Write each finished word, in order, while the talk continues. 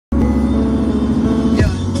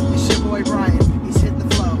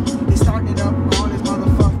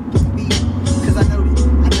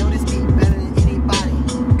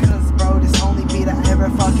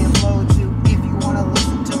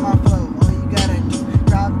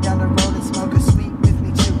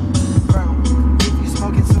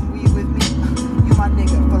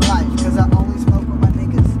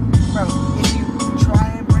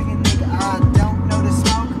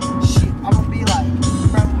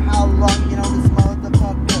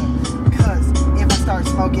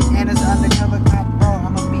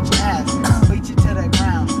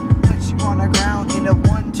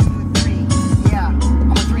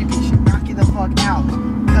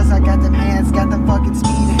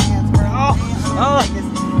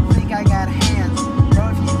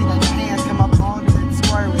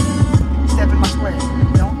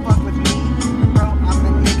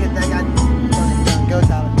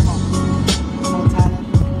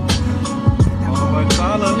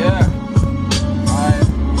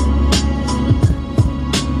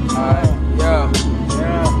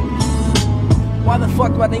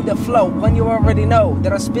flow when you already know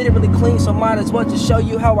that I spit it really clean, so might as well just show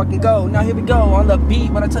you how I can go. Now here we go on the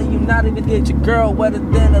beat when I tell you not even get your girl wetter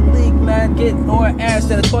than a leak, man, get more ass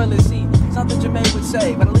than a toilet seat. Something Jermaine would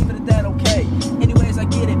say, but I leave it at that, okay. Anyways, I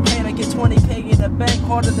get it paid, I get 20K in the bank,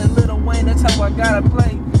 harder than Lil Wayne, that's how I gotta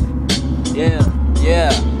play. Yeah,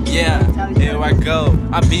 here I go.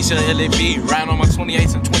 I beat your LAB, riding on my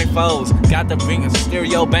 28s and 24s. Got the ring and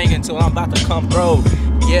stereo banging till I'm about to come through.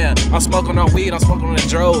 Yeah, I'm smoking on weed, I'm smoking on the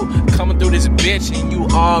dro. Coming through this bitch and you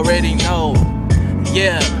already know.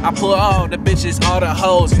 Yeah, I put all the bitches, all the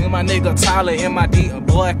hoes. And my nigga Tyler and my D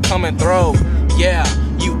boy coming through. Yeah,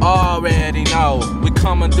 you already know. We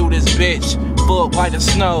coming through this bitch, foot white as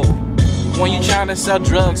snow. When you tryna sell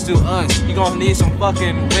drugs to us, you gonna need some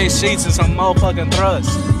fucking wind sheets and some motherfucking thrust.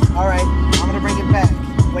 Alright, I'm gonna bring it back.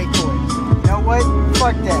 Wait for it. You know what?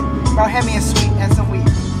 Fuck that. Bro, hand me a sweet and some weed.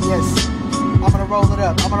 Yes. I'm gonna roll it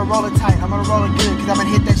up. I'm gonna roll it tight. I'm gonna roll it good, cause I'm gonna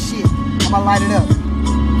hit that shit. I'm gonna light it up.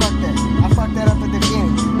 Fuck that. I fucked that up at the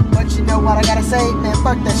beginning. But you know what I gotta say? Man,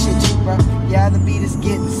 fuck that shit, G, bro. Yeah, the beat is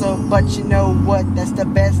getting so, but you know what? That's the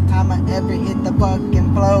best time I ever hit the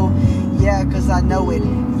fucking flow. Yeah, cause I know it.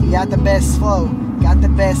 You got the best flow. Got the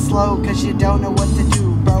best slow, cause you don't know what to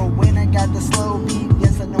do, bro. When I got the slow beat,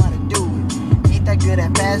 yes, I know how to do it. Ain't that good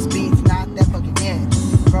at fast beats, not that fucking yet.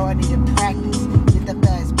 Bro, I need to practice. Get the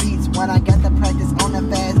fast beats. When I got the practice on the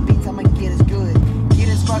fast beats, I'ma get as good. Get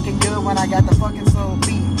as fucking good when I got the fucking slow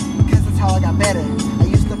beat. Cause that's how I got better. I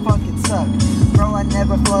used to fucking suck. Bro, I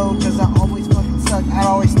never flowed, cause I always fucking sucked. I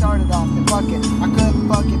always started off the fucking. I couldn't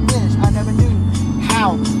fucking finish. I never knew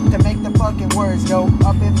how to make the fucking words go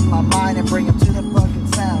up in my mind and bring them to the fucking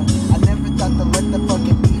sound. I never thought to let the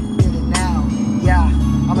fucking beat feel it now. Yeah,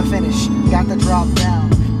 I'ma finish. Got the drop down.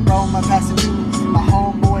 Bro, my passenger, my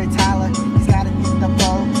homeboy Tyler, he's gotta hit the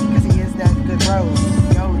flow, cause he is that good bro.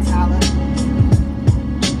 Yo, Tyler.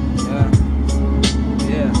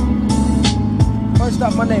 Yeah. First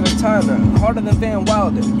off, my name is Tyler, harder than Van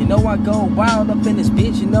Wilder. You know I go wild up in this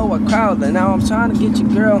bitch, you know I crowd her. Now I'm trying to get your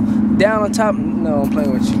girl down on top. No, I'm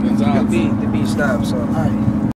playing with you. The beat stops, so. Alright.